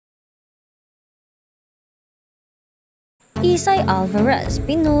Isay Alvarez,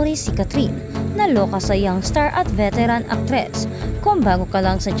 pinuri si KATHRYN, naloka sa youngstar at veteran actress. Kung bago ka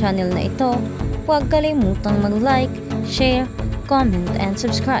lang sa channel na ito, huwag kalimutang mag-like, share, comment, and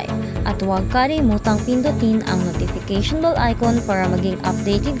subscribe. At huwag kalimutang pindutin ang notification bell icon para maging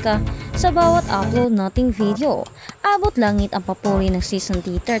updated ka sa bawat upload nating video. Abot langit ang papuri ng seasoned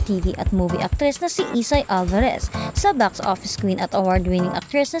theater, TV at movie actress na si Isay Alvarez sa box office queen at award-winning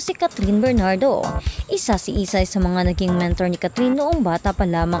actress na si KATHRYN BERNARDO. Isa si Isay sa mga naging mentor ni KATHRYN noong bata pa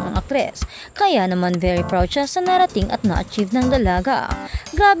lamang ang actress, kaya naman very proud siya sa narating at na-achieve ng dalaga.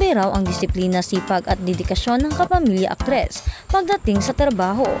 Grabe raw ang disiplina, sipag at dedikasyon ng kapamilya actress pagdating sa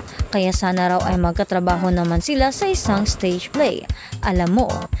trabaho, kaya sana raw ay magkatrabaho naman sila sa isang stage play. Alam mo,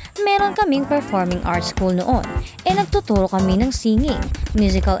 meron kaming performing arts school noon, nagtuturo kami ng singing,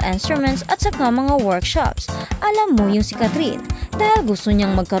 musical instruments at saka mga workshops. Alam mo yung si KATHRYN, dahil gusto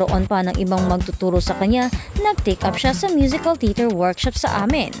niyang magkaroon pa ng ibang magtuturo sa kanya, nag-take up siya sa musical theater workshop sa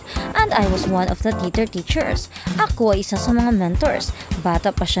amin. And I was one of the theater teachers. Ako ay isa sa mga mentors. Bata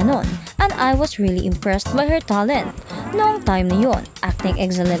pa siya noon, and I was really impressed by her talent. Noong time na yon, acting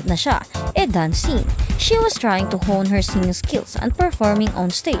excellent na siya, dancing. She was trying to hone her singing skills and performing on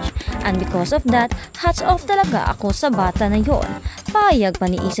stage, and because of that, hats off talaga ako sa bata na yon. Pahayag pa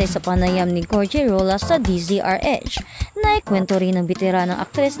ni Isay sa panayam ni Gorgie Rolla sa DZRH. Naikwento rin ng veteranang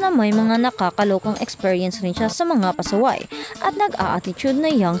aktres na may mga nakakalokang experience rin siya sa mga pasaway at nag-a-attitude na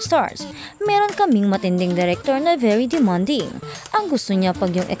young stars. Meron kaming matinding director na very demanding. Ang gusto niya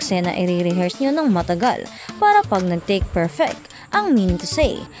pag yung eksena i-rehearse niyo ng matagal para pag nag-take perfect. Ang meaning to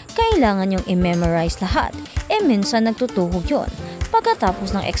say, kailangan yung i-memorize lahat. Minsan nagtutuhog yun.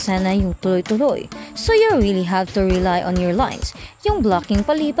 Pagkatapos ng eksena yung tuloy-tuloy. So you really have to rely on your lines. Yung blocking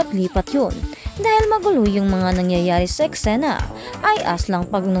palipat-lipat yun. Dahil magulo yung mga nangyayari sa eksena. I ask lang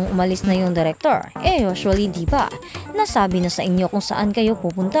pag nung umalis na yung director. Usually diba, nasabi na sa inyo kung saan kayo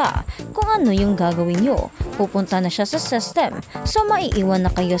pupunta. Kung ano yung gagawin nyo. Pupunta na siya sa system. So maiiwan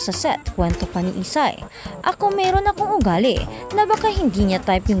na kayo sa set. Kwento pa ni Isay. Ako meron akong ugali na baka hindi niya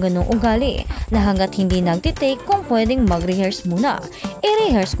type yung ganong ugali na hanggat hindi nagtitake kung pwedeng mag-rehearse muna.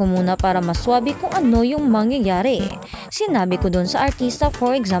 I-rehearse ko muna para maswabi kung ano yung mangyayari. Sinabi ko doon sa artista,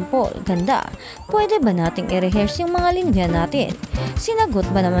 for example, ganda, pwede ba nating i-rehearse yung mga linya natin? Sinagot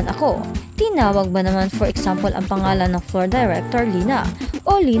ba naman ako? Tinawag ba naman for example ang pangalan ng floor director, Lina?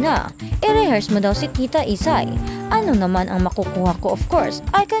 O Lina, i-rehearse mo daw si Tita Isay. Ano naman ang makukuha ko? Of course,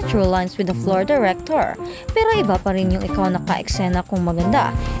 I can throw lines with the floor director. Pero iba pa rin yung ikaw naka-eksena kung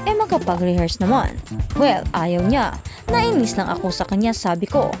maganda, magkapag-rehearse naman. Well, ayaw niya. Nainis lang ako sa kanya, sabi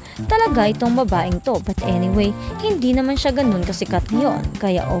ko. Talaga itong babaeng to, but anyway, hindi naman siya ganun kasikat ngayon,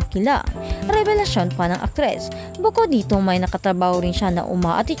 kaya okay lang. Revelasyon pa ng aktres. Bukod dito may nakatrabaho rin siya na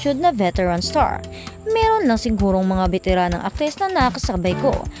uma-attitude na veteran star. Meron lang sigurong mga veteranang aktres na nakasabay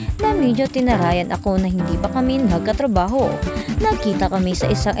ko na medyo tinarayan ako na hindi pa kami nagkatrabaho. Nagkita kami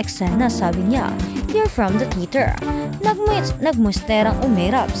sa isang eksena, sabi niya, "You're from the theater." Nagmusterang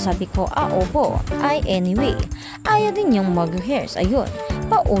umirap, sabi ko, opo. Ay anyway, ayaw din niyang mag-rehearse, ayun.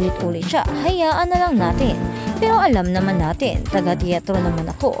 Paulit-ulit siya, hayaan na lang natin. Pero alam naman natin, taga-teatro naman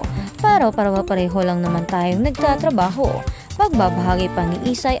ako. Pareho lang naman tayong nagtatrabaho. Pagbabahagi pa ni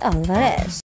Isay Alvarez.